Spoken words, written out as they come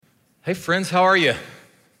Hey friends, how are you?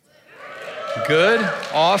 Good,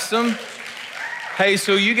 awesome. Hey,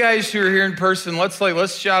 so you guys who are here in person,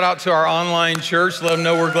 let's shout out to our online church. Let them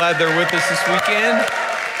know we're glad they're with us this weekend.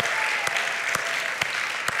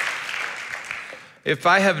 If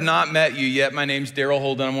I have not met you yet, my name's Daryl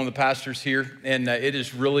Holden. I'm one of the pastors here, and it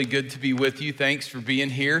is really good to be with you. Thanks for being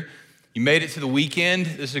here. You made it to the weekend.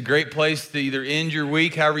 This is a great place to either end your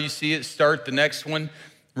week, however you see it, start the next one.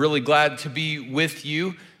 Really glad to be with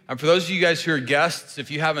you. For those of you guys who are guests,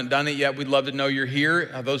 if you haven't done it yet, we'd love to know you're here.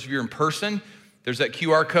 Those of you in person, there's that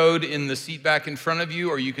QR code in the seat back in front of you,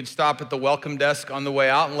 or you could stop at the welcome desk on the way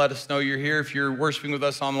out and let us know you're here. If you're worshiping with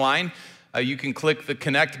us online, you can click the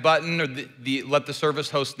connect button or let the service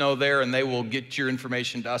host know there, and they will get your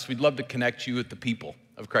information to us. We'd love to connect you with the people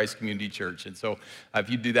of Christ Community Church. And so if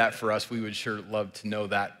you do that for us, we would sure love to know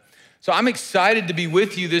that. So I'm excited to be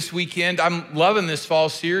with you this weekend. I'm loving this fall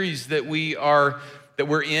series that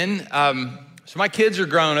we're in. So my kids are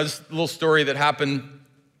grown. There's a little story that happened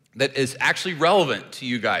that is actually relevant to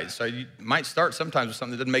you guys. So you might start sometimes with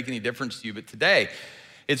something that doesn't make any difference to you, but today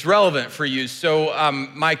it's relevant for you. So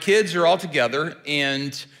my kids are all together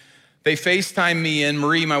and they FaceTime me, and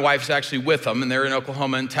Marie, my wife's actually with them, and they're in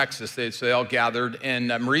Oklahoma and Texas. So they all gathered, and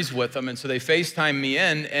Marie's with them, and so they FaceTime me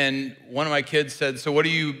in, and one of my kids said, "So what are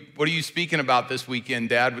you speaking about this weekend,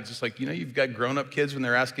 Dad?" Which is like, you've got grown-up kids when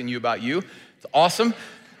they're asking you about you. It's awesome.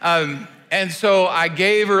 And so I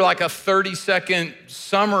gave her like a 30-second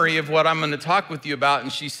summary of what I'm going to talk with you about,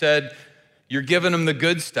 and she said, "You're giving them the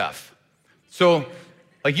good stuff." So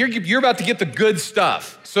like you're about to get the good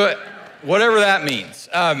stuff. So whatever that means.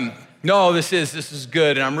 No, this is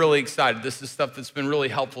good, and I'm really excited. This is stuff that's been really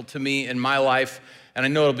helpful to me in my life, and I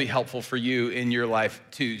know it'll be helpful for you in your life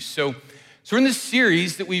too. So we're in this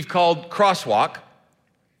series that we've called Crosswalk,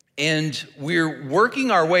 and we're working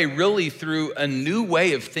our way really through a new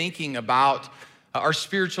way of thinking about our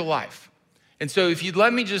spiritual life. And so if you'd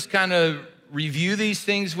let me just kind of review these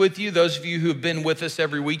things with you, those of you who have been with us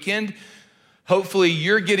every weekend, hopefully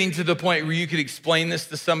you're getting to the point where you could explain this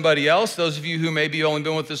to somebody else. Those of you who maybe only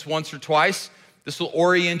been with us once or twice, this will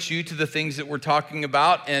orient you to the things that we're talking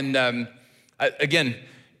about. And again,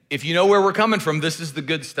 if you know where we're coming from, this is the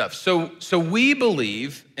good stuff. So we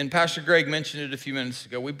believe, and Pastor Greg mentioned it a few minutes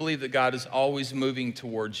ago, we believe that God is always moving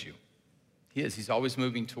towards you. He is, he's always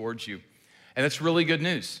moving towards you. And that's really good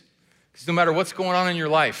news, because no matter what's going on in your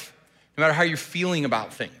life, no matter how you're feeling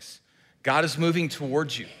about things, God is moving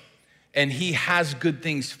towards you. And he has good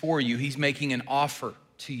things for you. He's making an offer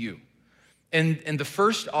to you. And the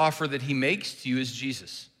first offer that he makes to you is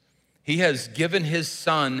Jesus. He has given his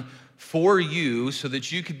son for you so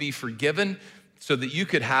that you could be forgiven, so that you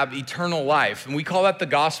could have eternal life. And we call that the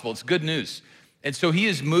gospel. It's good news. And so he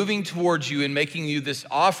is moving towards you and making you this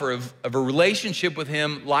offer of a relationship with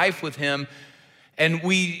him, life with him. And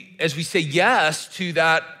as we say yes to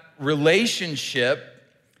that relationship,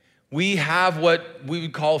 we have what we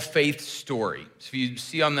would call faith story. So you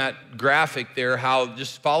see on that graphic there how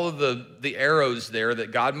just follow the arrows there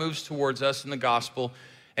that God moves towards us in the gospel.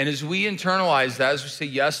 And as we internalize that, as we say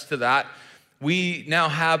yes to that, we now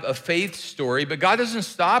have a faith story, but God doesn't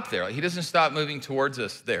stop there. He doesn't stop moving towards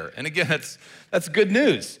us there. And again, that's good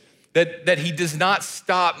news, that he does not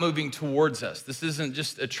stop moving towards us. This isn't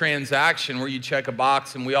just a transaction where you check a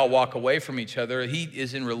box and we all walk away from each other. He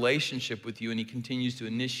is in relationship with you, and he continues to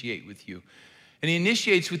initiate with you. And he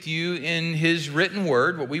initiates with you in his written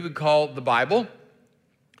word, what we would call the Bible.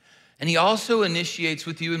 And he also initiates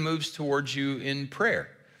with you and moves towards you in prayer.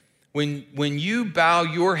 When you bow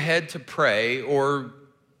your head to pray or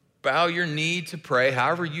bow your knee to pray,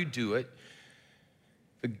 however you do it,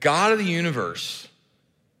 the God of the universe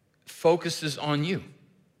focuses on you.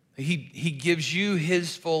 He gives you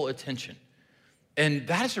his full attention. And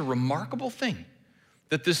that is a remarkable thing,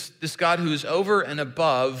 that this God who is over and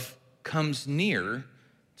above comes near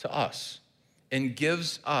to us and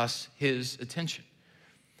gives us his attention.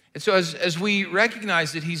 And so as we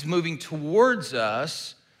recognize that he's moving towards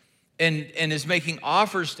us and is making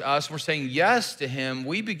offers to us, we're saying yes to him,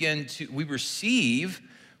 we receive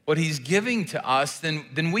what he's giving to us,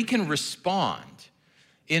 then we can respond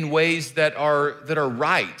in ways that are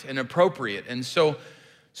right and appropriate. And so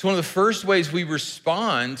one of the first ways we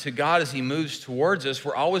respond to God as he moves towards us,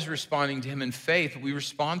 we're always responding to him in faith. We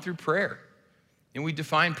respond through prayer. And we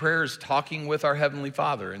define prayer as talking with our Heavenly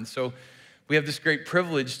Father. And so we have this great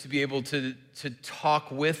privilege to be able to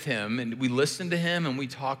talk with him, and we listen to him and we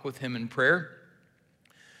talk with him in prayer.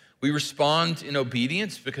 We respond in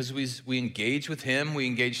obedience because we engage with him. We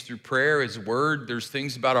engage through prayer, his word. There's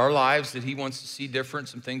things about our lives that he wants to see different,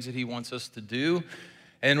 some things that he wants us to do.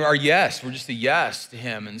 And our yes, we're just a yes to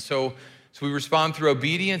him. And so we respond through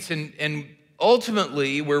obedience, and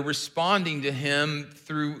ultimately we're responding to him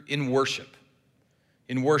in worship.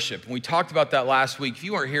 In worship. And we talked about that last week. If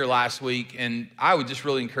you weren't here last week, and I would just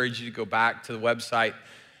really encourage you to go back to the website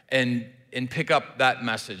and pick up that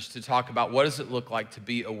message to talk about what does it look like to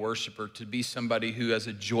be a worshiper, to be somebody who has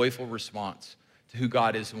a joyful response to who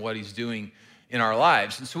God is and what he's doing in our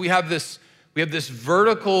lives. And so we have this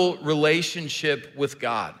vertical relationship with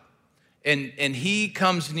God. And he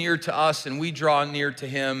comes near to us and we draw near to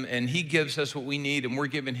him, and he gives us what we need and we're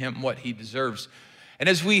giving him what he deserves. And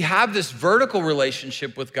as we have this vertical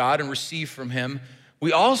relationship with God and receive from him,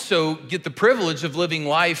 we also get the privilege of living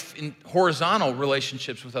life in horizontal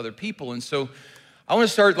relationships with other people. And so I want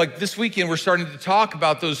to start, like this weekend, we're starting to talk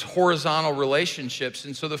about those horizontal relationships.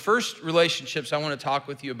 And so the first relationships I want to talk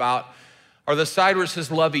with you about are the side where it says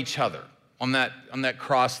love each other on that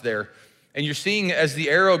cross there. And you're seeing as the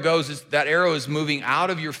arrow goes, that arrow is moving out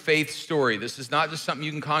of your faith story. This is not just something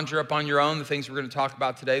you can conjure up on your own, the things we're going to talk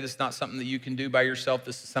about today. This is not something that you can do by yourself.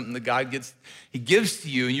 This is something that God he gives to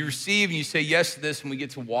you, and you receive, and you say yes to this, and we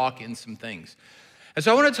get to walk in some things. And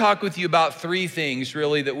so I want to talk with you about three things,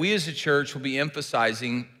 really, that we as a church will be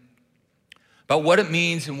emphasizing about what it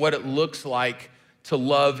means and what it looks like to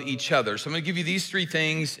love each other. So I'm going to give you these three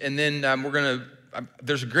things, and then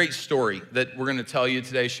there's a great story that we're going to tell you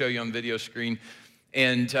today, show you on the video screen,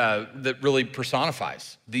 and that really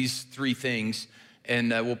personifies these three things, and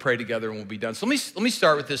we'll pray together and we'll be done. So let me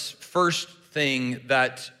start with this first thing,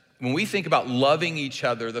 that when we think about loving each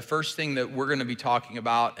other, the first thing that we're going to be talking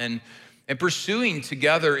about and pursuing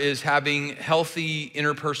together is having healthy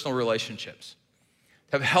interpersonal relationships.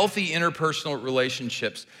 Have healthy interpersonal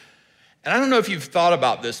relationships. And I don't know if you've thought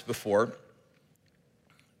about this before,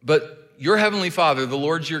 but your Heavenly Father, the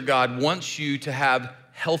Lord your God, wants you to have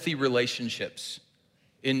healthy relationships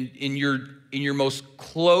in your most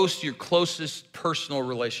close, your closest personal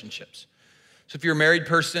relationships. So if you're a married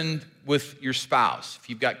person, with your spouse, if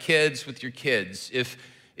you've got kids, with your kids,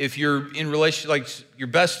 if you're in relation, like your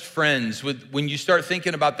best friends, when you start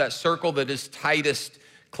thinking about that circle that is tightest,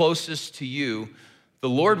 closest to you, the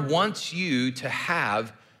Lord wants you to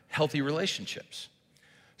have healthy relationships.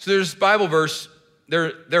 So there's a Bible verse.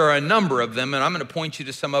 There are a number of them, and I'm going to point you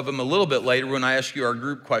to some of them a little bit later when I ask you our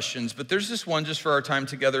group questions, but there's this one just for our time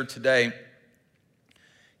together today.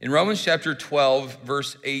 In Romans chapter 12,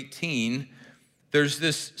 verse 18, there's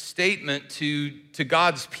this statement to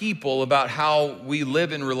God's people about how we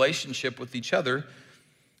live in relationship with each other.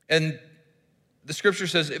 And the scripture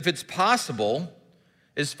says, if it's possible,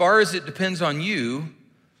 as far as it depends on you,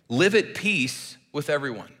 live at peace with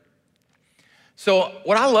everyone. So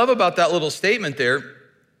what I love about that little statement there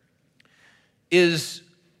is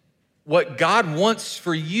what God wants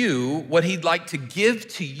for you, what he'd like to give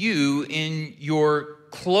to you in your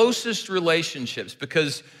closest relationships,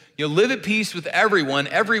 because live at peace with everyone.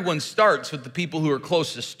 Everyone starts with the people who are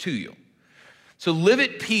closest to you. So live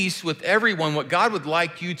at peace with everyone. What God would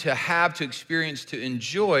like you to have, to experience, to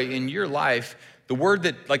enjoy in your life, the word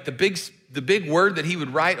that, like the big word that he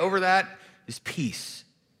would write over that is peace.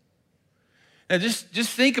 Now, just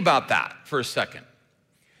think about that for a second.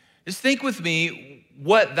 Just think with me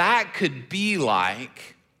what that could be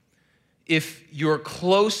like if your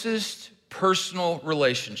closest personal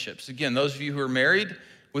relationships, again, those of you who are married,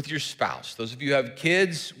 with your spouse, those of you who have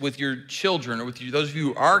kids, with your children, or those of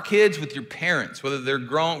you who are kids, with your parents, whether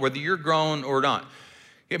you're grown or not.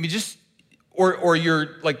 I mean, or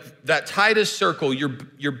you're like that tightest circle,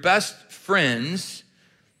 your best friends.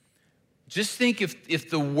 Just think if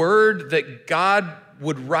the word that God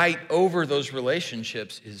would write over those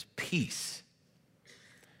relationships is peace,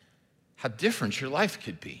 how different your life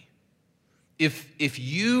could be. If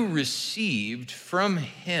you received from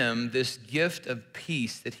him this gift of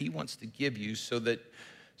peace that he wants to give you so that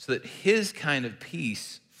his kind of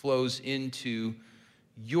peace flows into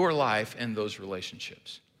your life and those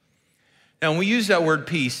relationships. Now, when we use that word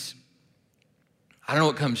peace, I don't know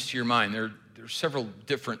what comes to your mind. There are several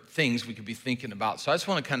different things we could be thinking about. So I just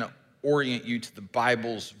want to kind of orient you to the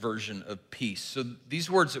Bible's version of peace. So these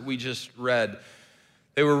words that we just read,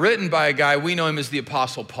 they were written by a guy, we know him as the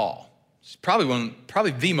Apostle Paul. He's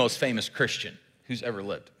probably the most famous Christian who's ever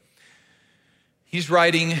lived. He's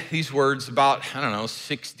writing these words about,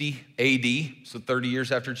 60 AD, so 30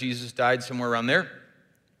 years after Jesus died, somewhere around there.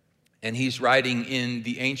 And he's writing in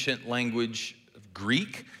the ancient language of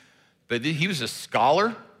Greek, but he was a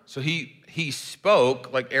scholar, so he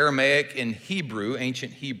spoke like Aramaic and Hebrew,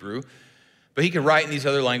 ancient Hebrew, but he could write in these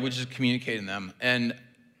other languages, communicate in them. And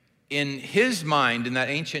in his mind, in that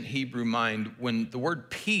ancient Hebrew mind, when the word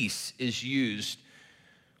peace is used,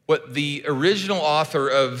 What the original author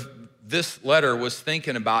of this letter was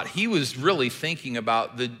thinking about, he was really thinking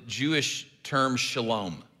about the Jewish term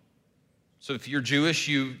shalom. So if you're Jewish,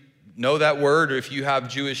 you know that word, or if you have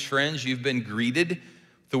Jewish friends, you've been greeted with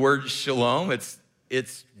the word shalom.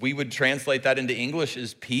 We would translate that into English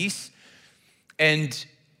as peace. And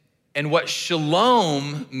what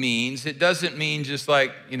shalom means, it doesn't mean just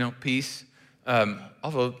like, peace.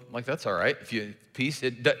 Although, like, that's all right. If you peace,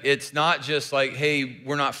 it's not just like, hey,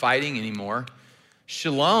 we're not fighting anymore.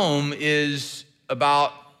 Shalom is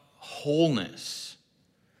about wholeness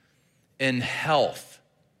and health,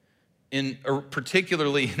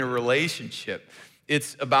 particularly in a relationship.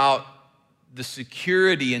 It's about the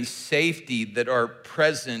security and safety that are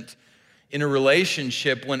present in a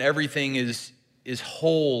relationship when everything is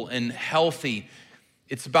whole and healthy.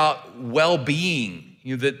 It's about well-being,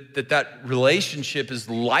 that relationship is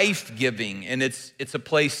life-giving, and it's a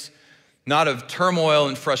place not of turmoil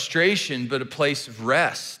and frustration, but a place of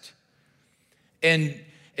rest. And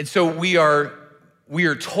so we are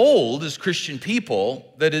told as Christian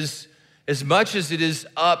people that as much as it is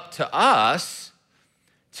up to us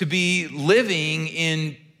to be living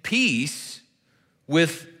in peace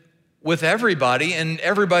with everybody, and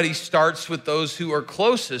everybody starts with those who are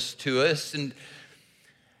closest to us. And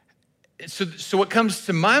so what comes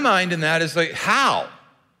to my mind in that is like, how?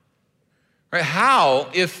 Right?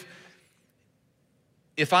 How, if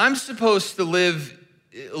I'm supposed to live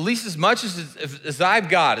at least as much as I've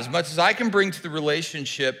got, as much as I can bring to the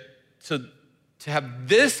relationship to have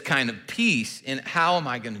this kind of peace, and how am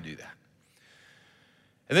I going to do that?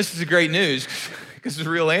 And this is the great news, because the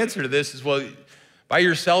real answer to this is, well, by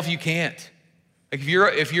yourself you can't. Like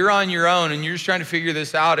if you're on your own and you're just trying to figure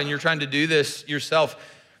this out and you're trying to do this yourself,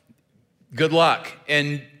 good luck.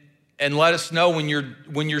 And let us know when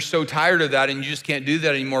you're so tired of that and you just can't do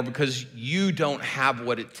that anymore because you don't have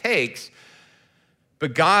what it takes.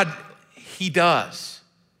 But God, He does.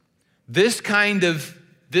 This kind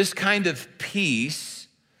of peace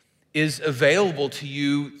is available to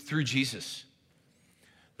you through Jesus.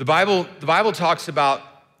 The Bible talks about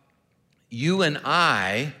you and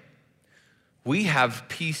I, we have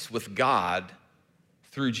peace with God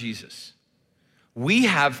through Jesus. We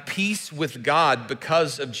have peace with God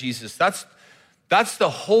because of Jesus. That's the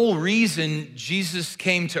whole reason Jesus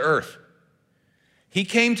came to earth. He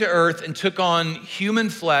came to earth and took on human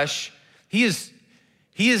flesh. He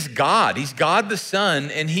is God. He's God the Son,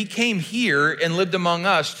 and He came here and lived among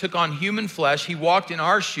us, took on human flesh. He walked in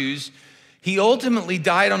our shoes. He ultimately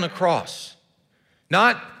died on the cross.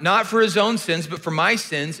 Not for His own sins, but for my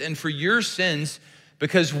sins and for your sins,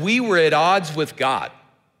 because we were at odds with God.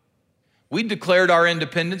 We declared our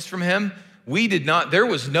independence from Him. There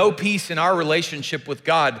was no peace in our relationship with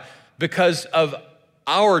God because of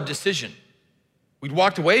our decision. We'd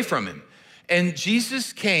walked away from Him. And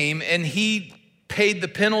Jesus came and He paid the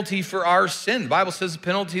penalty for our sin. The Bible says the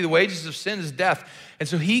penalty, the wages of sin is death. And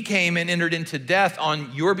so He came and entered into death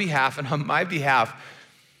on your behalf and on my behalf.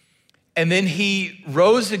 And then He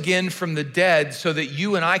rose again from the dead so that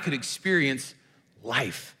you and I could experience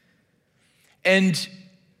life. And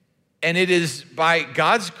it is by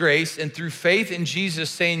God's grace and through faith in Jesus,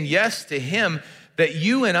 saying yes to Him, that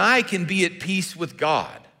you and I can be at peace with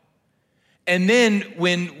God. And then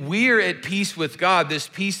when we're at peace with God, this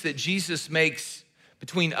peace that Jesus makes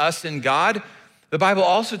between us and God, the Bible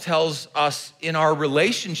also tells us in our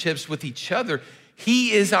relationships with each other,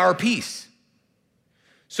 He is our peace.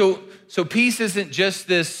 So peace isn't just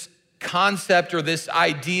this concept or this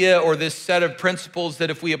idea or this set of principles that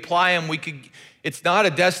if we apply them, it's not a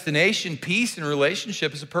destination. Peace in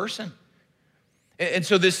relationship is a person. And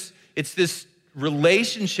so it's this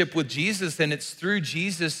relationship with Jesus, and it's through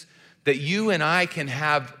Jesus that you and I can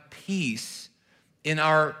have peace in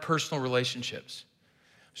our personal relationships.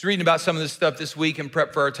 I was reading about some of this stuff this week in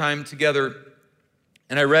prep for our time together,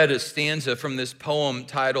 and I read a stanza from this poem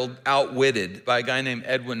titled Outwitted by a guy named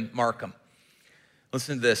Edwin Markham.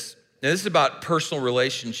 Listen to this. Now, this is about personal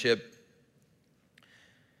relationship.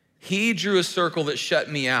 He drew a circle that shut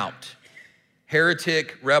me out.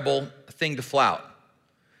 Heretic, rebel, a thing to flout.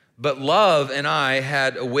 But love and I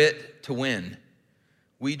had a wit to win.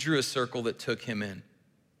 We drew a circle that took him in.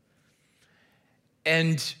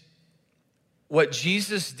 And what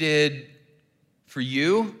Jesus did for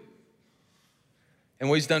you and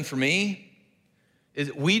what He's done for me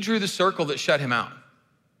is we drew the circle that shut Him out.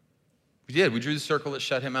 We did. We drew the circle that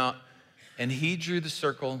shut Him out, and He drew the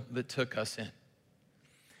circle that took us in.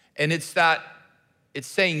 And it's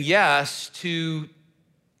saying yes to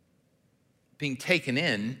being taken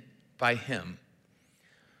in by Him,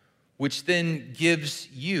 which then gives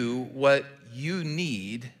you what you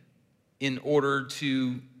need in order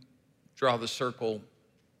to draw the circle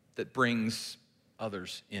that brings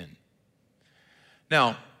others in.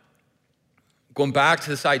 Now, going back to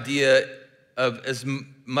this idea of as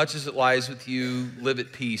much as it lies with you, live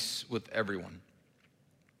at peace with everyone.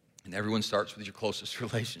 And everyone starts with your closest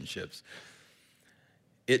relationships.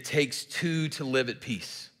 It takes two to live at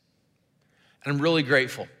peace. And I'm really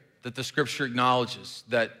grateful that the scripture acknowledges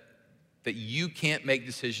that you can't make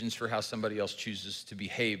decisions for how somebody else chooses to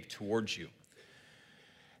behave towards you.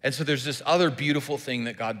 And so there's this other beautiful thing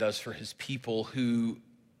that God does for his people who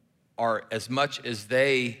are as much as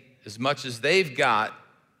they've got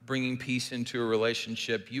bringing peace into a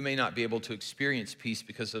relationship. You may not be able to experience peace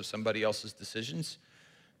because of somebody else's decisions,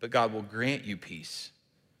 but God will grant you peace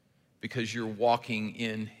because you're walking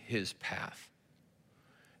in his path.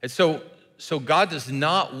 And so God does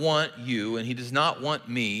not want you, and he does not want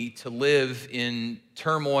me to live in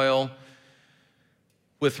turmoil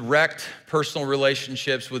with wrecked personal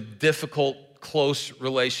relationships, with difficult, close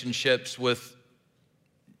relationships, with,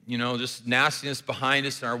 just nastiness behind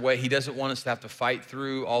us in our way. He doesn't want us to have to fight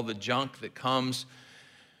through all the junk that comes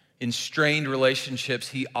in strained relationships.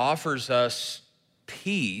 He offers us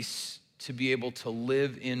peace to be able to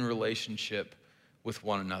live in relationship with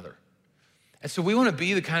one another. And so we want to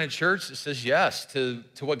be the kind of church that says yes to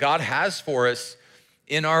what God has for us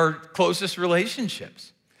in our closest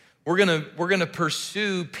relationships. We're gonna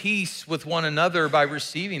pursue peace with one another by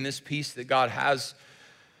receiving this peace that God has,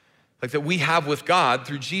 like that we have with God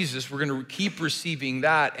through Jesus. We're gonna keep receiving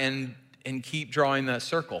that and keep drawing that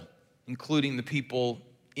circle, including the people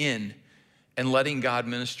in, and letting God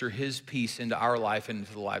minister his peace into our life and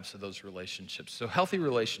into the lives of those relationships. So healthy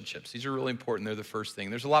relationships, these are really important. They're the first thing.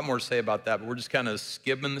 There's a lot more to say about that, but we're just kind of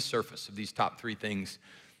skimming the surface of these top three things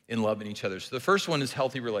in loving each other. So the first one is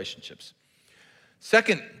healthy relationships.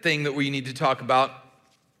 Second thing that we need to talk about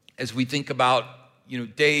as we think about,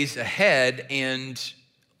 days ahead and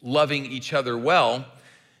loving each other well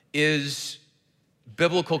is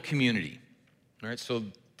biblical community. All right, so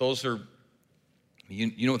those are,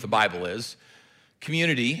 you know what the Bible is.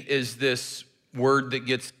 Community is this word that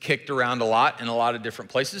gets kicked around a lot in a lot of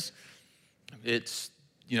different places. It's,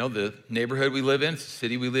 the neighborhood we live in, it's the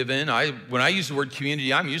city we live in. When I use the word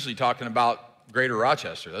community, I'm usually talking about Greater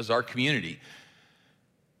Rochester. That's our community.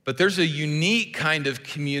 But there's a unique kind of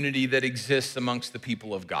community that exists amongst the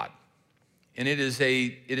people of God. And it is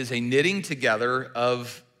a knitting together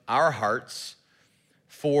of our hearts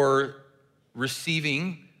for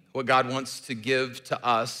receiving what God wants to give to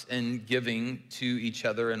us and giving to each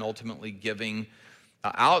other and ultimately giving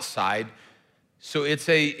outside. So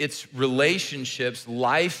it's relationships,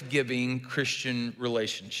 life-giving Christian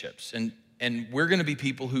relationships. And we're gonna be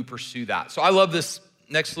people who pursue that. So I love this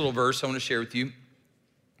next little verse I wanna share with you.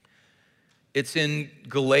 It's in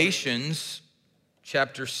Galatians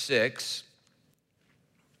chapter 6,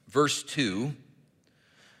 verse 2.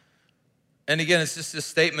 And again, it's just this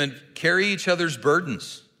statement, carry each other's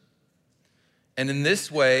burdens. And in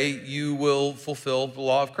this way, you will fulfill the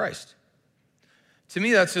law of Christ. To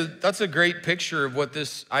me, that's a great picture of what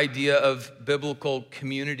this idea of biblical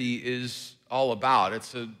community is all about.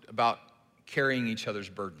 It's about carrying each other's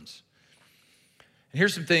burdens. And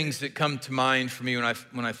here's some things that come to mind for me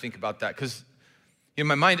when I think about that, because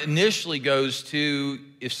my mind initially goes to,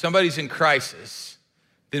 if somebody's in crisis,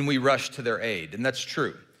 then we rush to their aid, and that's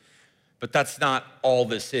true. But that's not all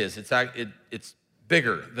this is. It's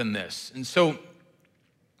bigger than this. And so,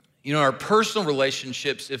 our personal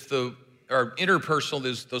relationships, our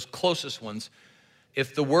interpersonal, those closest ones,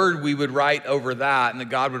 if the word we would write over that and that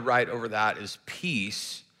God would write over that is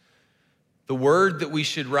peace, the word that we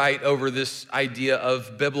should write over this idea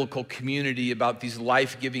of biblical community, about these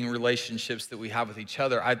life-giving relationships that we have with each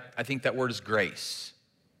other, I think that word is grace.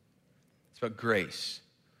 It's about grace.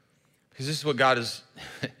 Because this is what God is,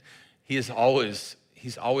 He's always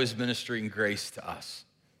ministering grace to us.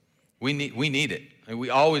 We need it. And we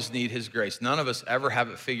always need his grace. None of us ever have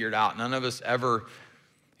it figured out. None of us ever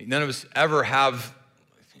have,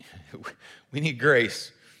 we need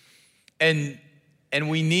grace. And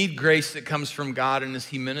we need grace that comes from God, and as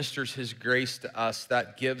he ministers his grace to us,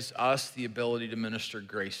 that gives us the ability to minister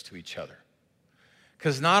grace to each other.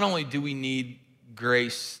 Because not only do we need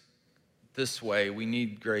grace this way, we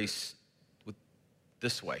need grace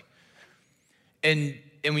this way. And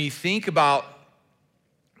when you think about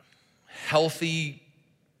healthy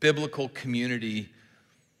biblical community,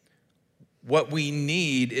 what we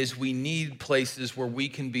need is places where we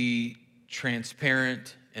can be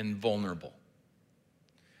transparent and vulnerable.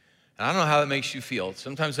 And I don't know how that makes you feel.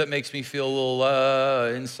 Sometimes that makes me feel a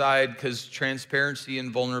little inside because transparency and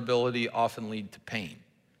vulnerability often lead to pain.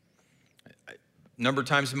 A number of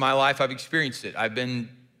times in my life, I've experienced it. I've been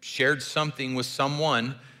shared something with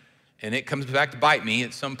someone, and it comes back to bite me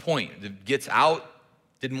at some point. It gets out,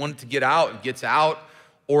 didn't want it to get out, it gets out,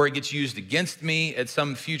 or it gets used against me at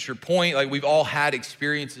some future point. Like, we've all had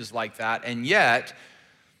experiences like that, and yet,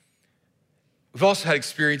 we've also had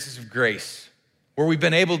experiences of grace where we've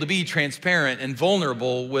been able to be transparent and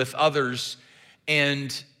vulnerable with others,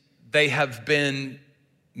 and they have been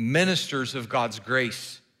ministers of God's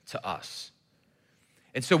grace to us.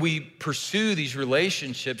 And so we pursue these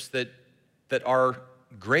relationships that are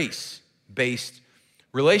grace-based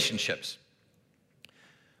relationships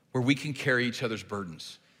where we can carry each other's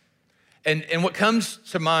burdens. And what comes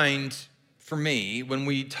to mind for me when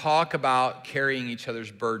we talk about carrying each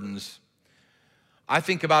other's burdens, I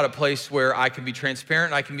think about a place where I can be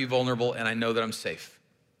transparent, I can be vulnerable, and I know that I'm safe.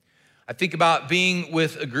 I think about being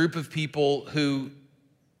with a group of people who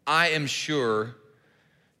I am sure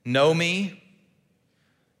know me,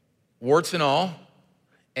 warts and all,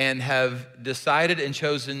 and have decided and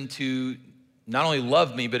chosen to not only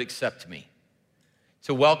love me, but accept me,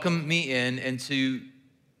 to welcome me in and to,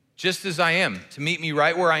 just as I am, to meet me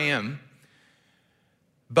right where I am,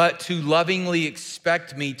 but to lovingly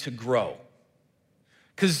expect me to grow.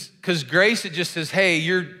 Because grace, it just says, hey,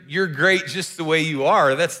 you're great just the way you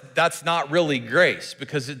are. That's not really grace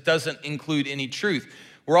because it doesn't include any truth.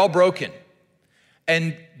 We're all broken.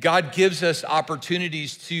 And God gives us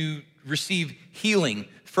opportunities to receive healing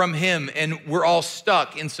from him. And we're all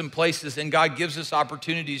stuck in some places, and God gives us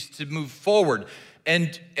opportunities to move forward.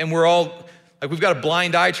 And we're all, like, we've got a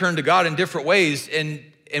blind eye turned to God in different ways.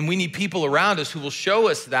 And we need people around us who will show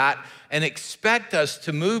us that and expect us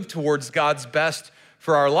to move towards God's best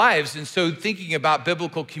for our lives. And so thinking about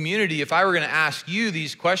biblical community, if I were gonna ask you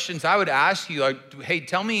these questions, I would ask you, like, hey,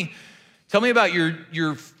 tell me about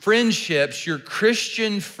your friendships, your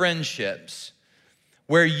Christian friendships,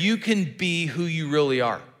 where you can be who you really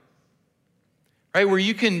are, right? Where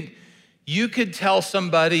you could tell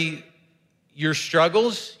somebody your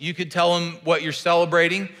struggles, you could tell them what you're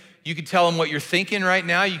celebrating, you could tell them what you're thinking right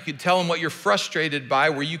now, you could tell them what you're frustrated by,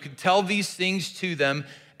 where you could tell these things to them,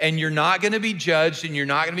 and you're not gonna be judged and you're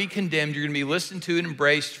not gonna be condemned. You're gonna be listened to and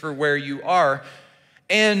embraced for where you are.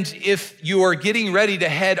 And if you are getting ready to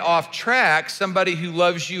head off track, somebody who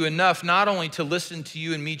loves you enough not only to listen to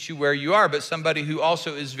you and meet you where you are, but somebody who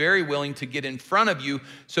also is very willing to get in front of you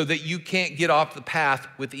so that you can't get off the path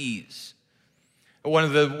with ease. One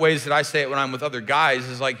of the ways that I say it when I'm with other guys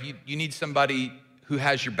is like, you need somebody who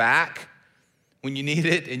has your back when you need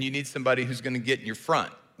it, and you need somebody who's gonna get in your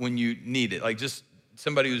front when you need it. Like, just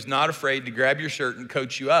somebody who's not afraid to grab your shirt and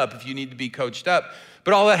coach you up if you need to be coached up.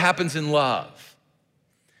 But all that happens in love.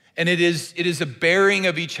 And it is a bearing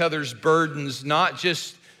of each other's burdens, not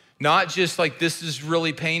just like this is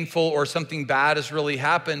really painful or something bad has really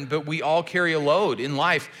happened, but we all carry a load in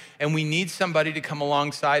life, and we need somebody to come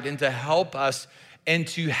alongside and to help us. And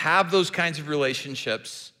to have those kinds of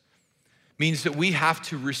relationships means that we have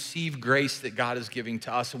to receive grace that God is giving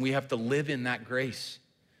to us, and we have to live in that grace.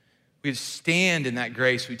 We stand in that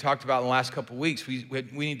grace we talked about in the last couple of weeks. We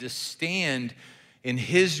need to stand in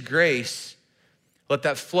his grace, let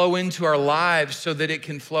that flow into our lives so that it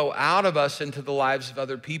can flow out of us into the lives of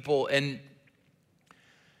other people. And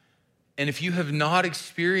if you have not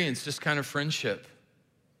experienced this kind of friendship,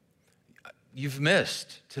 you've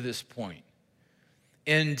missed to this point.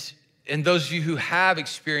 And those of you who have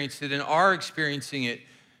experienced it and are experiencing it,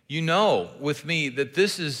 you know with me that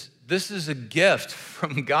this is a gift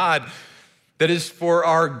from God that is for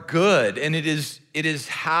our good. And it is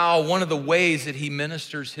how, one of the ways that he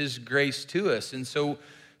ministers his grace to us. And so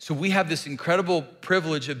we have this incredible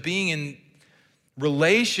privilege of being in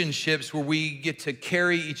relationships where we get to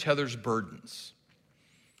carry each other's burdens.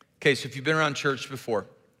 Okay, so if you've been around church before,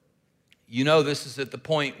 you know this is at the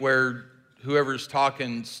point where whoever's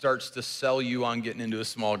talking starts to sell you on getting into a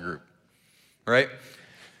small group, right?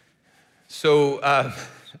 So,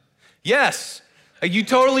 yes, you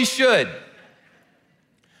totally should.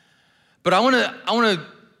 But I wanna,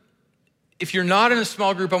 if you're not in a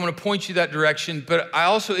small group, I wanna point you that direction. But I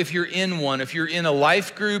also, if you're in one, if you're in a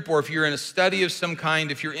life group, or if you're in a study of some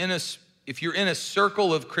kind, if you're in a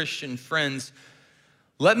circle of Christian friends,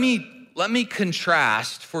 let me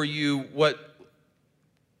contrast for you what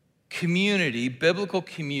community, biblical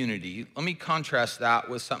community, let me contrast that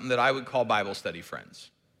with something that I would call Bible study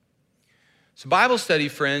friends. So Bible study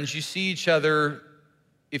friends, you see each other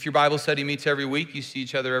if your Bible study meets every week, you see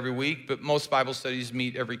each other every week, but most Bible studies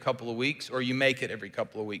meet every couple of weeks, or you make it every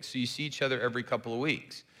couple of weeks. So you see each other every couple of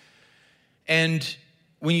weeks. And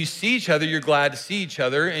when you see each other, you're glad to see each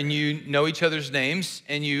other, and you know each other's names,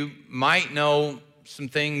 and you might know some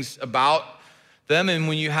things about them. And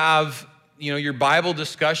when you have, your Bible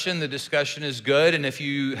discussion, the discussion is good. And if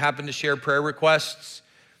you happen to share prayer requests,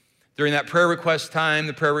 during that prayer request time,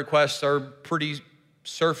 the prayer requests are pretty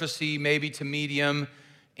surfacey, maybe to medium,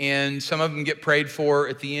 and some of them get prayed for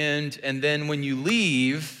at the end. And then when you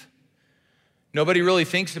leave, nobody really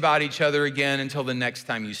thinks about each other again until the next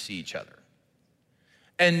time you see each other.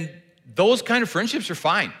 And those kind of friendships are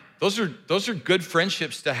fine. Those are good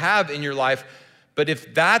friendships to have in your life. But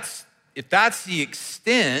if that's the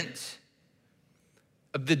extent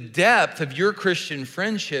of the depth of your Christian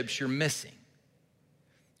friendships, you're missing.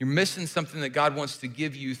 You're missing something that God wants to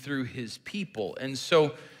give you through his people. And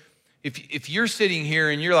so if you're sitting here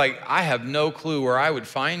and you're like, I have no clue where I would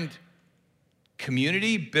find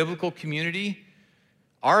community, biblical community,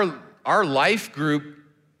 our life group,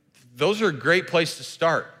 those are a great place to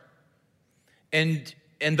start. And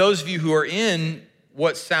those of you who are in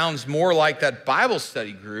what sounds more like that Bible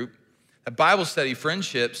study group, that Bible study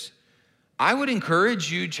friendships, I would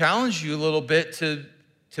encourage you, challenge you a little bit to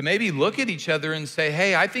maybe look at each other and say,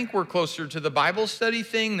 hey, I think we're closer to the Bible study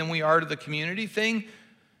thing than we are to the community thing.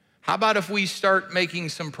 How about if we start making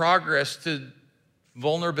some progress to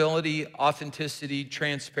vulnerability, authenticity,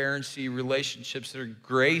 transparency, relationships that are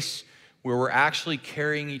grace, where we're actually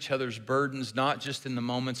carrying each other's burdens, not just in the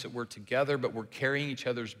moments that we're together, but we're carrying each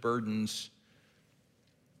other's burdens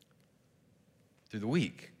through the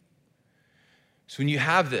week. So when you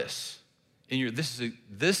have this,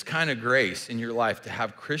 this kind of grace in your life, to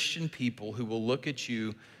have Christian people who will look at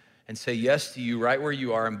you and say yes to you right where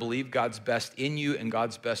you are and believe God's best in you and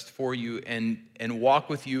God's best for you and walk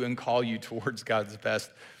with you and call you towards God's best,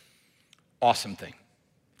 awesome thing.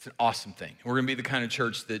 It's an awesome thing. We're going to be the kind of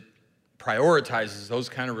church that prioritizes those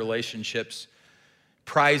kind of relationships,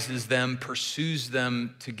 prizes them, pursues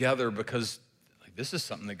them together, because this is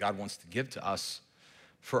something that God wants to give to us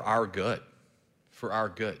for our good. For our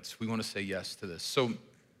goods. We want to say yes to this. So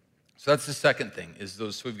that's the second thing, is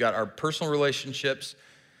those. So we've got our personal relationships,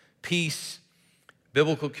 peace,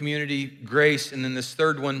 biblical community, grace, and then this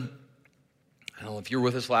third one, I don't know if you were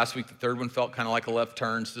with us last week, the third one felt kind of like a left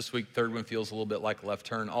turn. So this week, third one feels a little bit like a left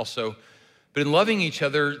turn also. But in loving each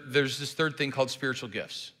other, there's this third thing called spiritual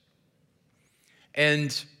gifts.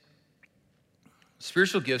 And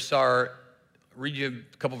spiritual gifts are, I'll read you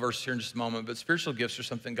a couple verses here in just a moment, but spiritual gifts are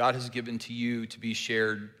something God has given to you to be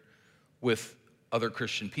shared with other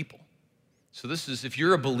Christian people. So this is, if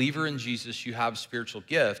you're a believer in Jesus, you have spiritual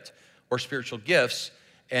gift or spiritual gifts,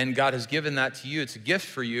 and God has given that to you. It's a gift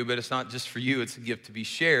for you, but it's not just for you. It's a gift to be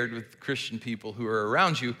shared with Christian people who are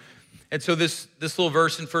around you. And so this little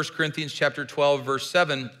verse in 1 Corinthians chapter 12, verse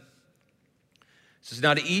 7 says,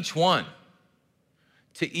 now to each one,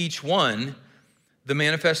 the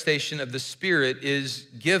manifestation of the Spirit is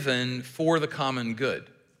given for the common good.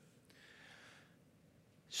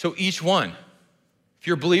 So each one, if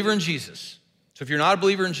you're a believer in Jesus, so if you're not a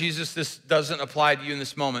believer in Jesus, this doesn't apply to you in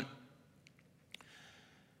this moment.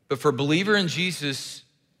 But for a believer in Jesus,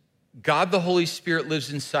 God the Holy Spirit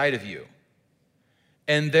lives inside of you.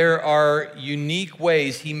 And there are unique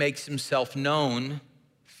ways he makes himself known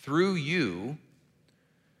through you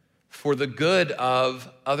for the good of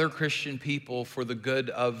other Christian people, for the good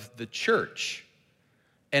of the church,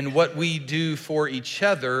 and what we do for each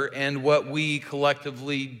other and what we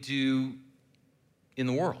collectively do in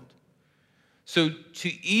the world. So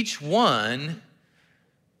to each one,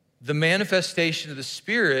 the manifestation of the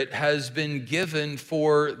Spirit has been given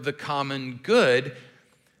for the common good.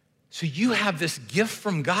 So you have this gift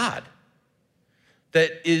from God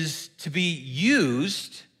that is to be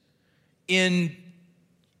used in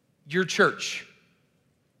your church,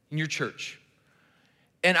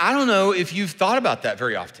 And I don't know if you've thought about that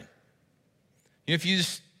very often. If you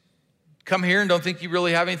just come here and don't think you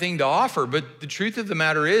really have anything to offer, but the truth of the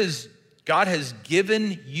matter is, God has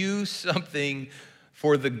given you something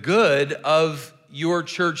for the good of your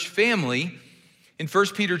church family. In 1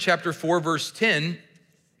 Peter chapter 4, verse 10,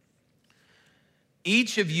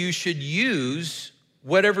 each of you should use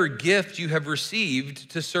whatever gift you have received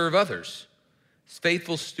to serve others, as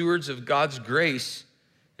faithful stewards of God's grace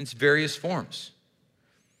in its various forms.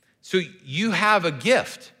 So you have a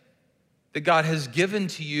gift that God has given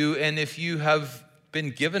to you, and if you have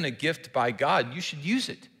been given a gift by God, you should use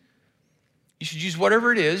it. You should use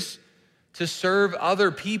whatever it is to serve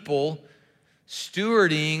other people,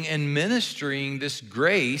 stewarding and ministering this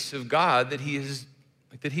grace of God that he has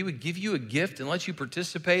Like that he would give you a gift and let you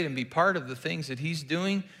participate and be part of the things that he's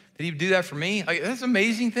doing, that he would do that for me. Like, that's an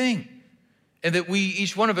amazing thing. And that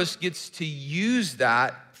each one of us gets to use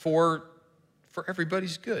that for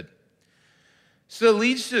everybody's good. So it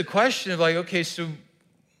leads to the question of like, okay, so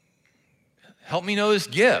help me know this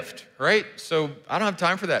gift, right? So I don't have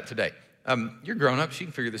time for that today. You're grown-ups, you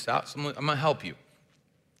can figure this out, so I'm gonna help you.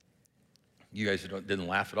 You guys didn't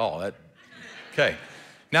laugh at all. Okay,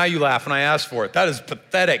 now you laugh when I ask for it. That is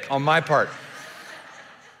pathetic on my part.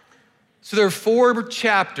 So there are 4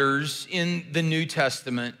 chapters in the New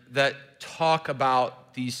Testament that talk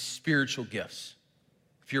about these spiritual gifts,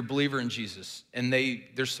 if you're a believer in Jesus, and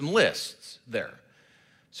there's some lists there.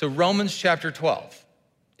 So Romans chapter 12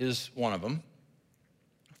 is one of them.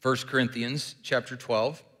 1 Corinthians chapter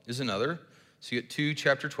 12 is another. So you get 2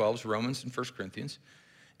 chapter 12s, Romans and 1 Corinthians.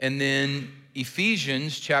 And then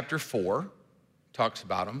Ephesians chapter 4 talks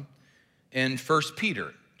about them. And 1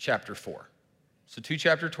 Peter chapter 4. So 2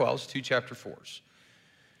 chapter 12s, 2 chapter 4s.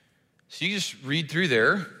 So you just read through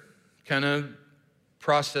there, kind of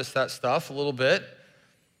process that stuff a little bit.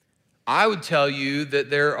 I would tell you that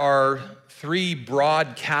there are 3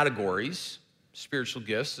 broad categories, spiritual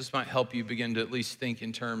gifts. This might help you begin to at least think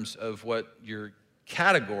in terms of what your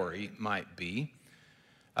category might be.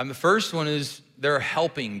 The first one is there are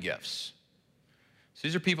helping gifts. So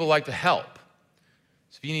these are people who like to help.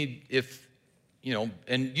 So if you need,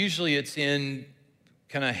 and usually it's in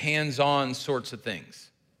kind of hands-on sorts of things.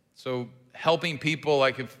 So helping people,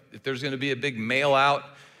 like if there's going to be a big mail out,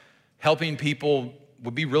 helping people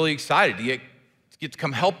would be really excited to get to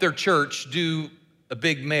come help their church do a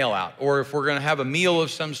big mail out. Or if we're going to have a meal of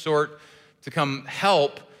some sort, to come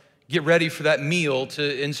help get ready for that meal.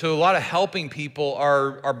 And so a lot of helping people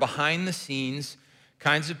are behind the scenes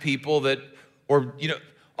kinds of people that, or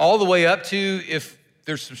all the way up to if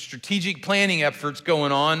there's some strategic planning efforts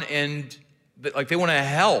going on and like they want to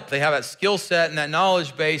help. They have that skill set and that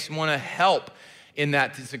knowledge base and want to help in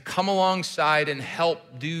that, to come alongside and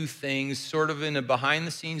help do things sort of in a behind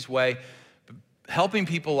the scenes way. Helping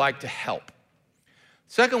people like to help.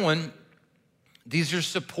 Second one, these are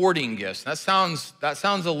supporting gifts. That sounds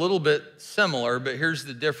a little bit similar, but here's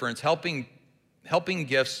the difference. Helping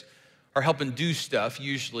gifts are helping do stuff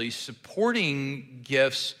usually. Supporting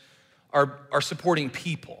gifts are supporting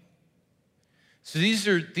people. So these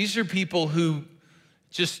are people who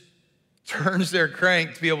just turns their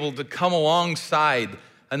crank to be able to come alongside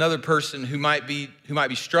another person who might be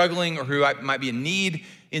struggling or who might be in need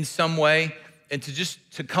in some way, and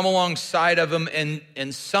to come alongside of them.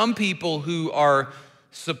 And some people who are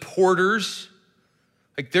supporters,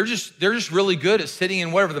 like they're just really good at sitting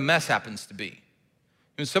in whatever the mess happens to be.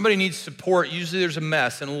 When somebody needs support, usually there's a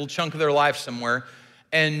mess and a little chunk of their life somewhere.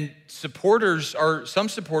 And some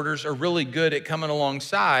supporters are really good at coming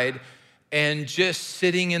alongside and just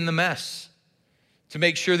sitting in the mess to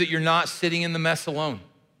make sure that you're not sitting in the mess alone.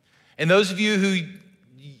 And those of you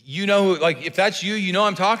who, like if that's you,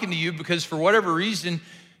 I'm talking to you because for whatever reason,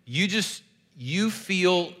 you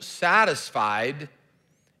feel satisfied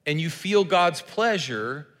and you feel God's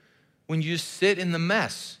pleasure when you sit in the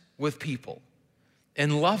mess with people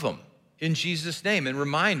and love them in Jesus' name and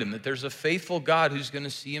remind them that there's a faithful God who's going to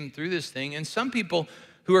see them through this thing. And some people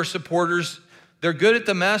who are supporters, they're good at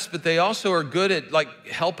the mess, but they also are good at like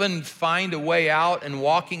helping find a way out and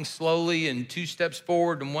walking slowly and 2 steps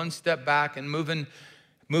forward and 1 step back and moving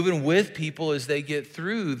with people as they get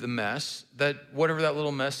through the mess, that whatever that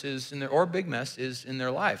little mess is in their, or big mess is in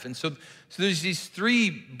their life. And so there's these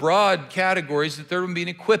 3 broad categories. The third one being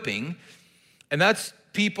equipping, and that's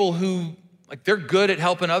people who, like, they're good at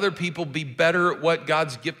helping other people be better at what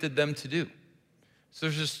God's gifted them to do. So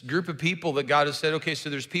there's this group of people that God has said, okay, so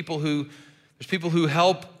there's people who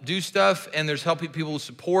help do stuff, and there's people who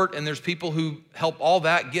support, and there's people who help all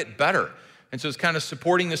that get better. And so it's kind of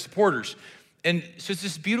supporting the supporters. And so it's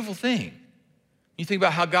this beautiful thing. You think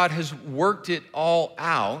about how God has worked it all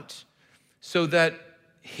out so that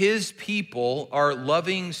his people are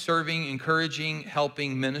loving, serving, encouraging,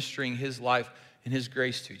 helping, ministering his life and his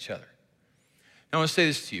grace to each other. Now, I want to say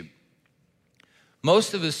this to you.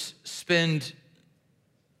 Most of us spend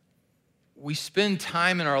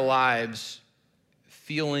time in our lives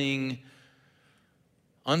feeling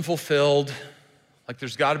unfulfilled, like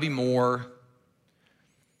there's got to be more,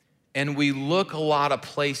 and we look a lot of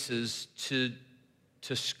places to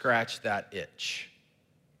scratch that itch.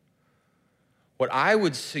 What I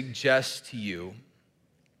would suggest to you,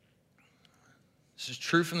 this is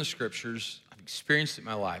true from the scriptures, I've experienced it in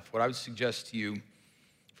my life. What I would suggest to you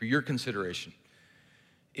for your consideration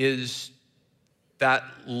is that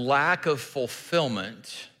lack of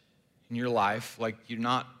fulfillment, in your life, like you're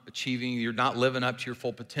not achieving, you're not living up to your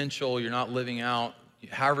full potential, you're not living out,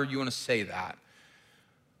 however you want to say that,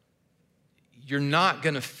 you're not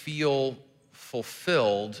going to feel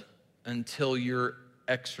fulfilled until you're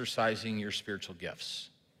exercising your spiritual gifts.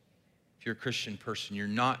 If you're a Christian person, you're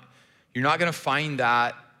not going to find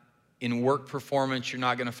that in work performance. You're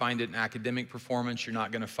not going to find it in academic performance. You're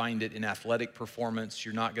not going to find it in athletic performance.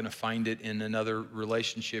 You're not going to find it in another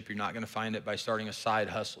relationship. You're not going to find it by starting a side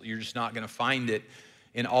hustle. You're just not going to find it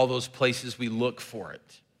in all those places we look for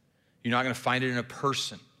it. You're not going to find it in a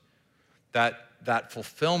person. That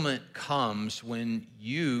fulfillment comes when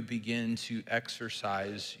you begin to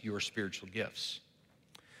exercise your spiritual gifts.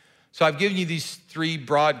 So I've given you these three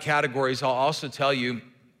broad categories. I'll also tell you,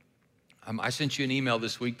 I sent you an email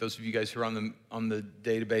this week, those of you guys who are on the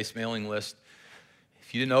database mailing list.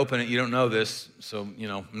 If you didn't open it, you don't know this, so I'm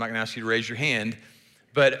not going to ask you to raise your hand.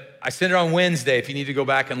 But I sent it on Wednesday if you need to go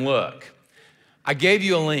back and look. I gave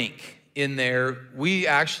you a link in there. We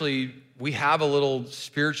have a little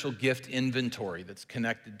spiritual gift inventory that's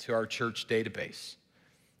connected to our church database.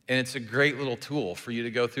 And it's a great little tool for you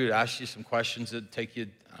to go through. It asks you some questions that take you,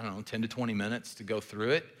 10 to 20 minutes to go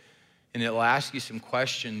through it. And it'll ask you some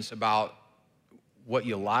questions about what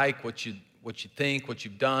you like, what you think, what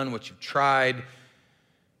you've done, what you've tried,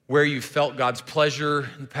 where you've felt God's pleasure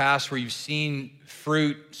in the past, where you've seen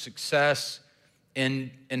fruit, success,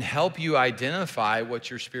 and help you identify what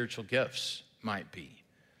your spiritual gifts might be.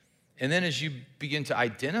 And then as you begin to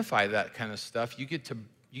identify that kind of stuff, you get to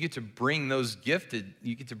bring your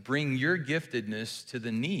giftedness to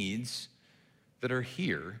the needs that are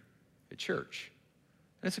here at church.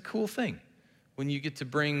 And it's a cool thing when you get to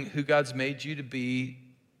bring who God's made you to be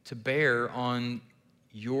to bear on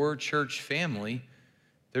your church family.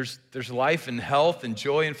 There's life and health and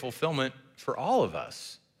joy and fulfillment for all of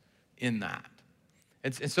us in that.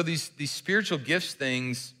 And so these spiritual gifts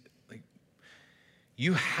things, like,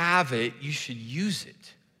 you have it, you should use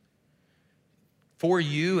it for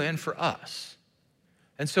you and for us.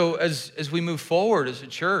 And so as we move forward as a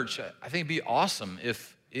church, I think it'd be awesome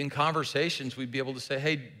if in conversations we'd be able to say,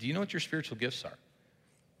 hey, do you know what your spiritual gifts are?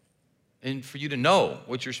 And for you to know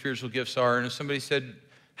what your spiritual gifts are. And if somebody said,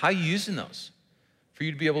 how are you using those? For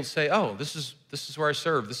you to be able to say, oh, this is where I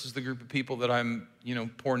serve. This is the group of people that I'm,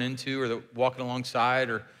 pouring into or that walking alongside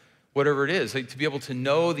or whatever it is. Like, to be able to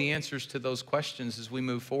know the answers to those questions as we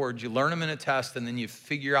move forward. You learn them in a test and then you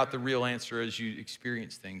figure out the real answer as you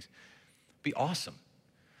experience things. It'd be awesome.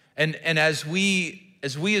 And as we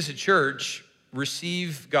as a church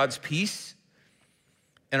receive God's peace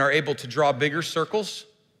and are able to draw bigger circles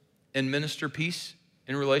and minister peace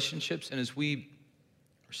in relationships, and as we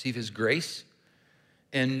receive his grace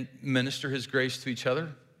and minister his grace to each other,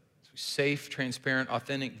 safe, transparent,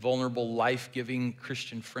 authentic, vulnerable, life-giving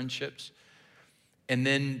Christian friendships, and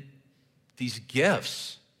then these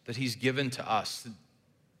gifts that he's given to us,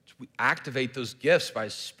 we activate those gifts by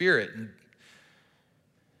his Spirit, and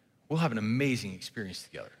we'll have an amazing experience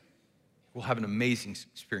together. We'll have an amazing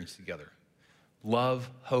experience together. Love,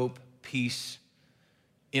 hope, peace,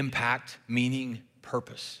 impact, meaning,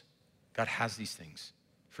 purpose. God has these things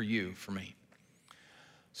for you, for me.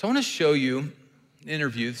 So I want to show you an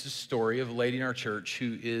interview. This is a story of a lady in our church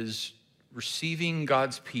who is receiving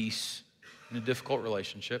God's peace in a difficult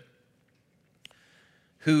relationship,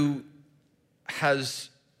 who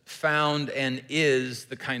has found and is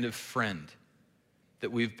the kind of friend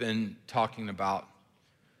that we've been talking about,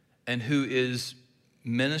 and who is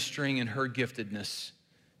ministering in her giftedness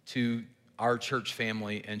to our church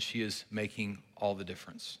family, and she is making all the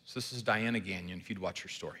difference. So this is Diana Gagnon, if you'd watch her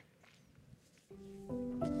story.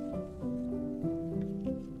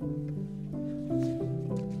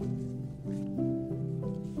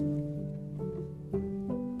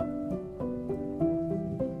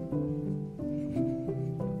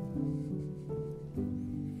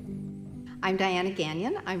 I'm Diana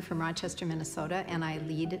Gagnon. I'm from Rochester, Minnesota, and I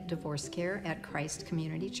lead divorce care at Christ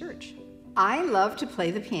Community Church. I love to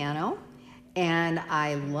play the piano, and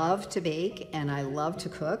I love to bake, and I love to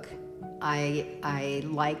cook. I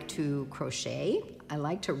like to crochet. I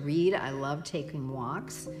like to read. I love taking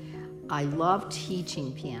walks. I love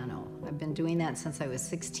teaching piano. I've been doing that since I was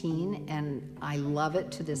 16, and I love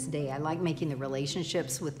it to this day. I like making the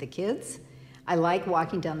relationships with the kids. I like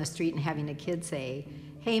walking down the street and having a kid say,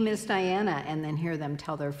 "Hey, Miss Diana," and then hear them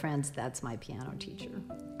tell their friends, "That's my piano teacher."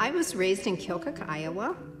 I was raised in Keokuk,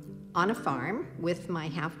 Iowa, on a farm with my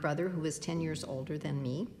half-brother who was 10 years older than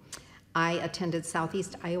me. I attended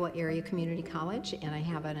Southeast Iowa Area Community College, and I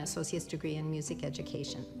have an associate's degree in music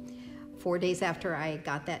education. 4 days after I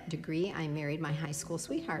got that degree, I married my high school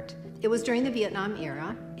sweetheart. It was during the Vietnam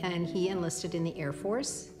era, and he enlisted in the Air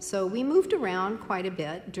Force. So we moved around quite a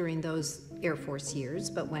bit during those Air Force years,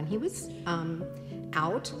 but when he was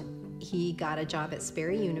out, he got a job at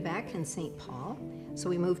Sperry Univac in St. Paul, so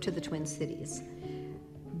we moved to the Twin Cities.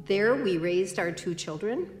 There we raised our 2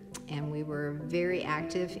 children, and we were very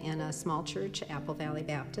active in a small church, Apple Valley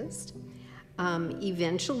Baptist.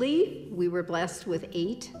 Eventually, we were blessed with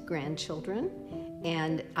 8 grandchildren,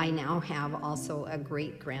 and I now have also a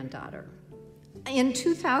great-granddaughter. In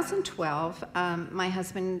 2012, my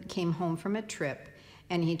husband came home from a trip,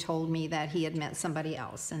 and he told me that he had met somebody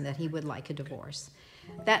else and that he would like a divorce.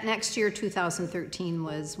 That next year, 2013,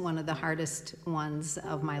 was one of the hardest ones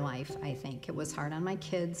of my life, I think. It was hard on my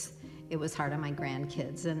kids. It was hard on my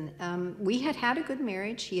grandkids. And we had had a good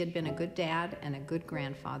marriage. He had been a good dad and a good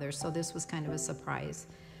grandfather, so this was kind of a surprise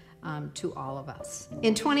to all of us.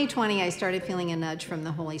 In 2020, I started feeling a nudge from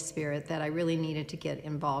the Holy Spirit that I really needed to get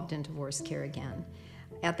involved in divorce care again.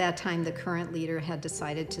 At that time, the current leader had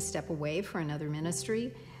decided to step away for another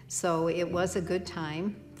ministry, so it was a good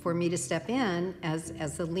time for me to step in as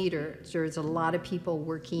the leader. There's a lot of people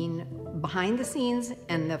working behind the scenes,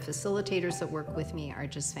 and the facilitators that work with me are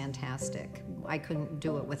just fantastic. I couldn't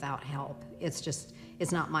do it without help.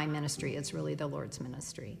 It's not my ministry, it's really the Lord's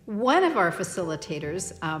ministry. One of our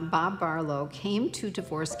facilitators, Bob Barlow, came to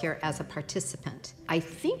divorce care as a participant. I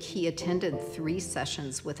think he attended 3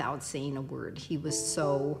 sessions without saying a word. He was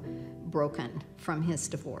so broken from his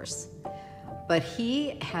divorce. But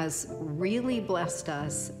he has really blessed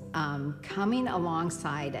us, coming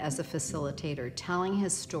alongside as a facilitator, telling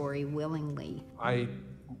his story willingly. I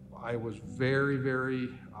was very, very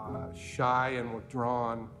shy and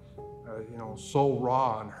withdrawn, so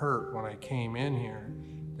raw and hurt when I came in here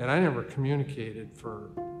that I never communicated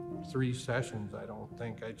for 3 sessions, I don't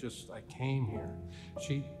think. I came here.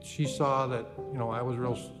 She saw that, I was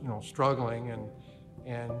real, struggling,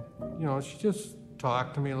 and she just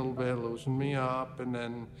talked to me a little bit, loosened me up, and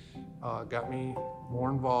then got me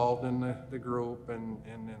more involved in the group. And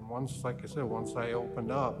then once, like I said, once I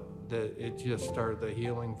opened up, it just started, the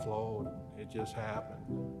healing flow. It just happened.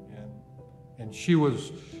 And she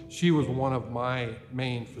was one of my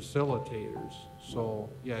main facilitators. So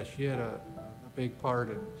yeah, she had a big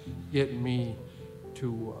part in getting me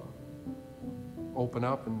to open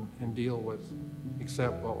up and deal with,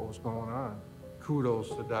 accept what was going on. Kudos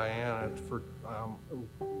to Diana for,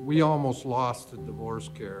 we almost lost the divorce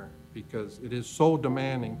care because it is so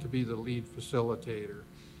demanding to be the lead facilitator.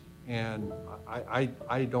 And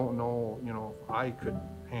I don't know, if I could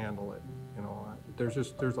handle it.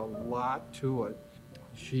 There's a lot to it.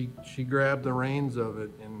 She grabbed the reins of it,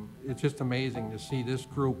 and it's just amazing to see this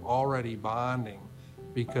group already bonding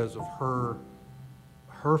because of her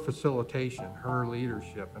facilitation, her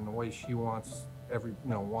leadership, and the way she wants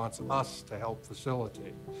wants us to help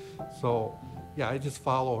facilitate. So yeah, I just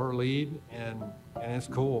follow her lead, and it's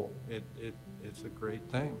cool. It's a great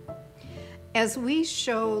thing. As we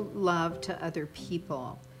show love to other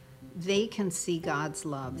people, they can see God's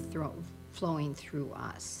love flowing through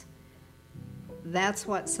us. That's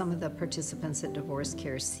what some of the participants at Divorce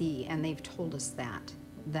Care see, and they've told us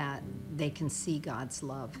that they can see God's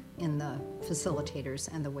love in the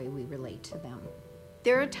facilitators and the way we relate to them.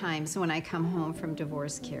 There are times when I come home from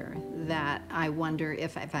divorce care that I wonder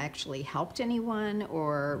if I've actually helped anyone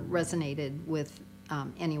or resonated with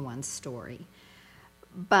anyone's story.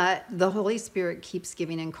 But the Holy Spirit keeps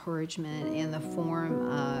giving encouragement in the form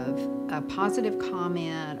of a positive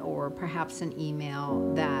comment or perhaps an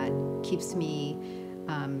email that keeps me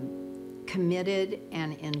committed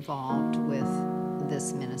and involved with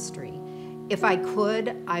this ministry. If I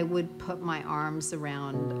could, I would put my arms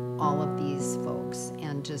around all of these folks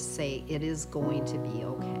and just say, it is going to be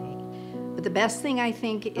okay. But the best thing I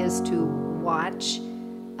think is to watch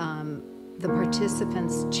the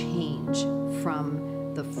participants change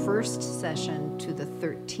from the first session to the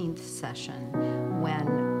 13th session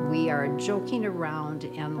when we are joking around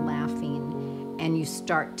and laughing and you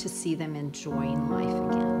start to see them enjoying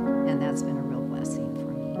life again. And that's been a real blessing for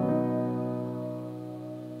me.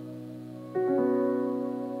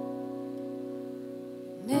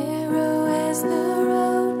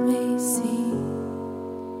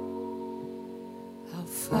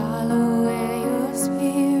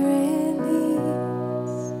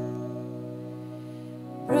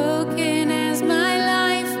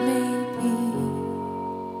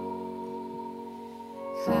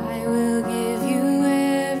 I will give you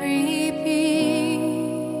every piece.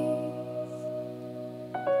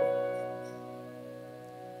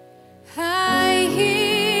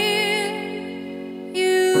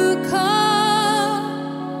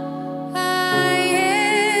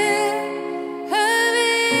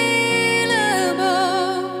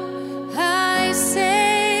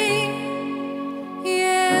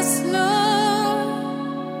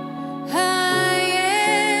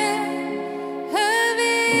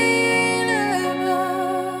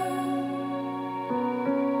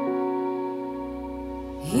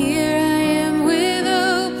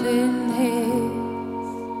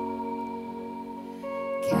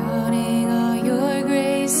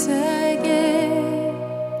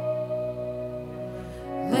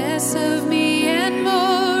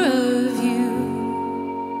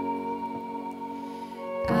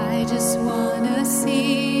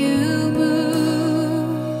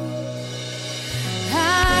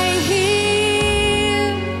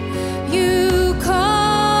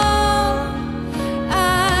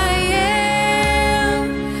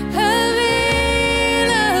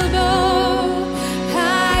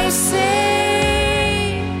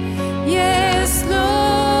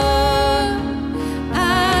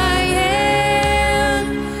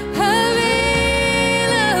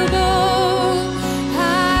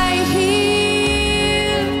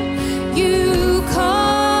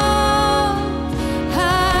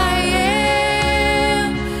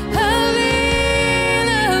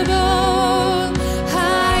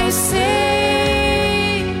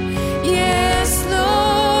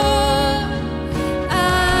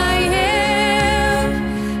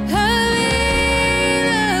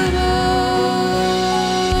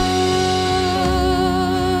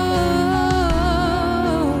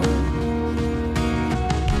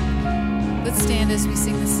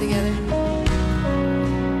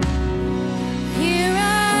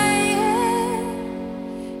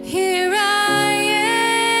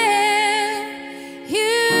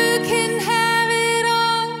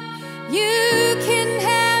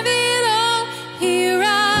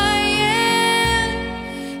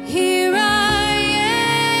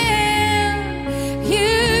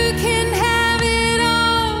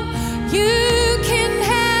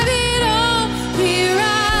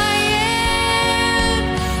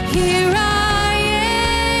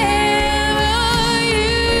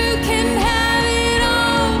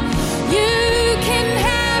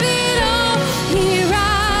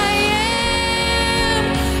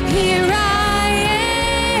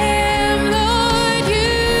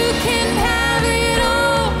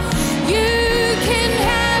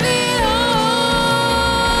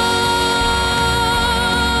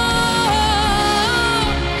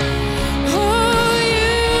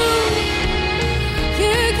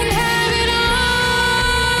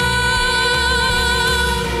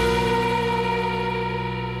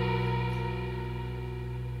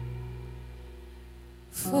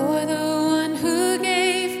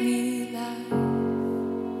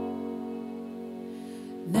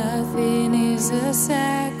 a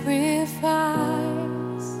sacrifice,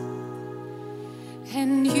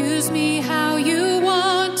 and use me how you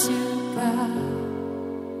want to, God.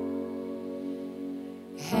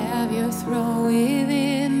 Have your throne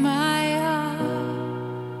within my heart.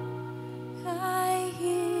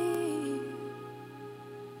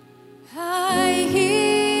 I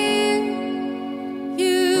hear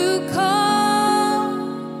you call.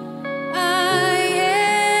 I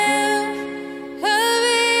am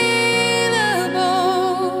available.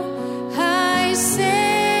 I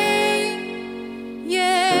say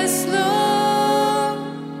yes, Lord.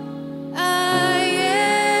 I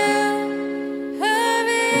am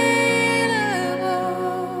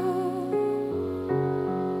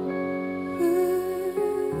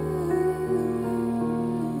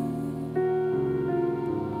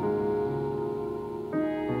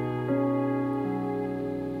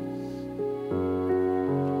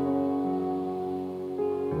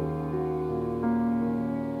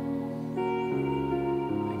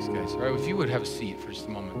Thanks, guys. All right, if you would have a seat for just a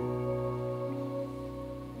moment.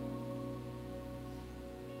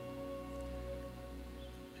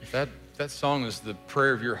 If that song is the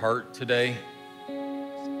prayer of your heart today,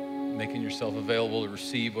 making yourself available to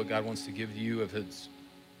receive what God wants to give you of His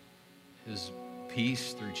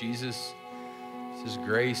peace through Jesus, His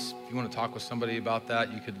grace. If you want to talk with somebody about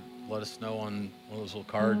that, you could let us know on one of those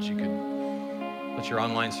little cards. You could let your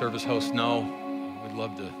online service host know. We'd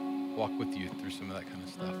love to walk with you through some of that kind of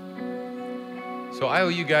stuff. So I owe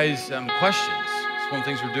you guys questions. It's one of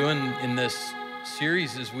the things we're doing in this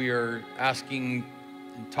series is we are asking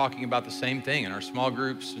and talking about the same thing in our small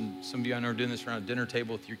groups, and some of you I know are doing this around a dinner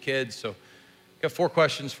table with your kids. So I've got 4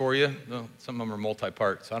 questions for you. Well, some of them are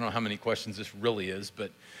multi-part, so I don't know how many questions this really is,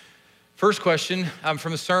 but first question,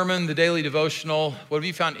 from the sermon, the daily devotional, what have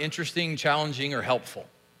you found interesting, challenging, or helpful?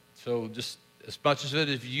 So just as much of it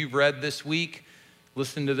as you've read this week,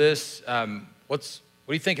 listen to this. What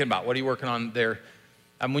are you thinking about? What are you working on there?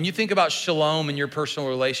 When you think about shalom in your personal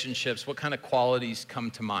relationships, what kind of qualities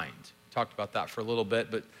come to mind? Talked about that for a little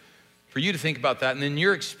bit, but for you to think about that, and then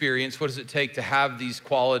your experience, what does it take to have these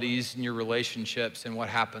qualities in your relationships, and what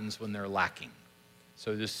happens when they're lacking?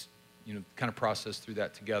 So just, kind of process through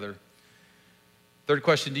that together. Third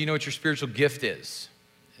question, do you know what your spiritual gift is?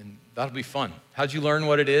 And that'll be fun. How'd you learn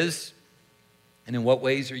what it is? And in what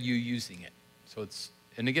ways are you using it? So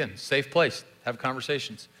and again, safe place, have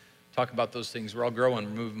conversations, talk about those things. We're all growing,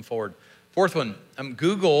 we're moving forward. Fourth one,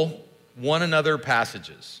 Google one another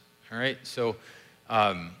passages. All right, so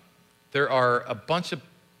there are a bunch of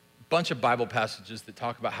Bible passages that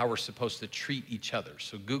talk about how we're supposed to treat each other.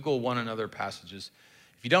 So Google one another passages.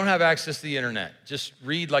 If you don't have access to the internet, just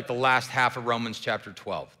read like the last half of Romans chapter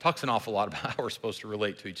 12. It talks an awful lot about how we're supposed to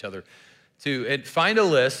relate to each other. And find a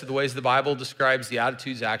list of the ways the Bible describes the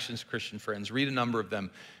attitudes, actions of Christian friends. Read a number of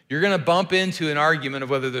them. You're going to bump into an argument of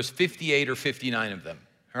whether there's 58 or 59 of them.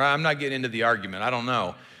 All right, I'm not getting into the argument. I don't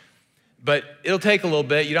know. But it'll take a little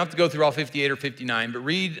bit. You don't have to go through all 58 or 59, but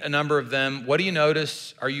read a number of them. What do you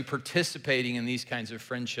notice? Are you participating in these kinds of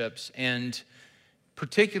friendships? And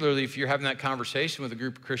particularly if you're having that conversation with a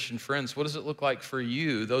group of Christian friends, what does it look like for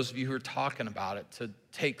you, those of you who are talking about it, to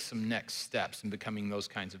take some next steps in becoming those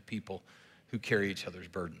kinds of people who carry each other's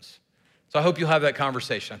burdens? So I hope you'll have that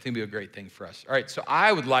conversation. I think it'll be a great thing for us. All right, so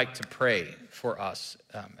I would like to pray for us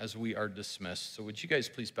as we are dismissed. So would you guys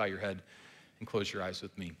please bow your head and close your eyes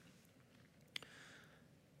with me?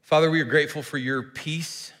 Father, we are grateful for your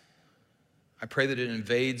peace. I pray that it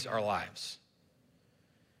invades our lives.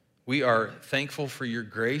 We are thankful for your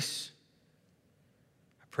grace.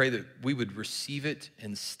 I pray that we would receive it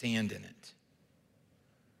and stand in it.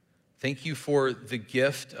 Thank you for the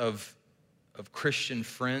gift of Christian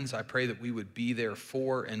friends. I pray that we would be there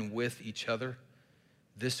for and with each other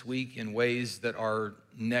this week in ways that are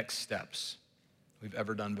next steps we've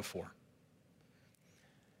ever done before.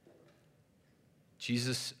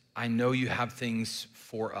 Jesus, I know you have things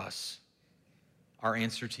for us. Our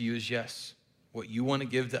answer to you is yes. What you want to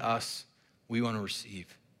give to us, we want to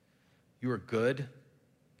receive. You are good.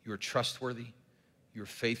 You are trustworthy. You are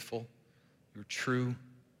faithful. You are true.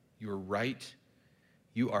 You are right.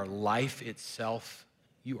 You are life itself.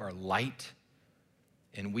 You are light.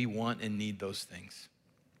 And we want and need those things.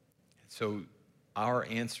 So our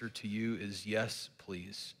answer to you is yes,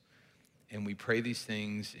 please. And we pray these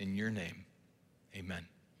things in your name. Amen.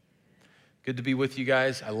 Good to be with you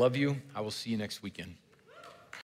guys. I love you. I will see you next weekend.